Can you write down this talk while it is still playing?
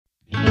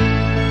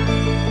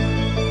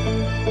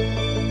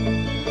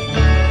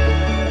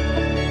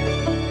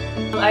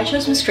I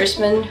chose Miss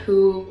Christman,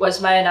 who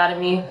was my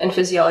anatomy and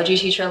physiology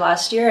teacher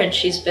last year, and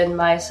she's been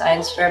my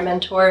science fair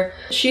mentor.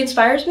 She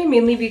inspires me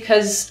mainly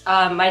because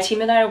my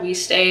team and I, we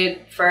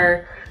stayed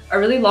for a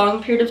really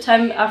long period of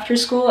time after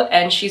school,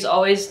 and she's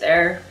always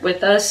there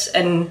with us,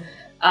 and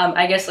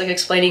I guess like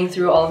explaining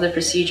through all of the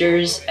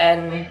procedures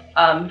and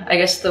I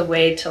guess the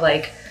way to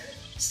like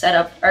set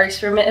up our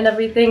experiment and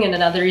everything. And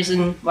another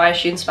reason why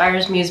she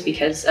inspires me is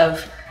because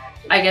of,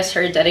 I guess,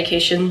 her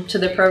dedication to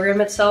the program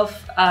itself.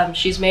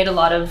 She's made a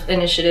lot of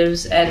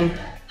initiatives and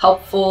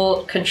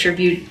helpful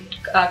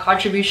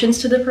contributions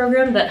to the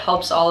program that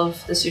helps all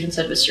of the students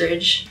at Vista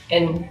Ridge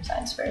in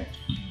science fair.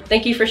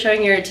 Thank you for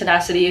showing your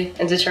tenacity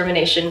and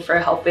determination for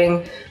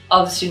helping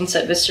all the students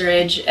at Vista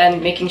Ridge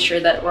and making sure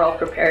that we're all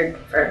prepared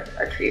for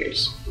our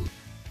careers.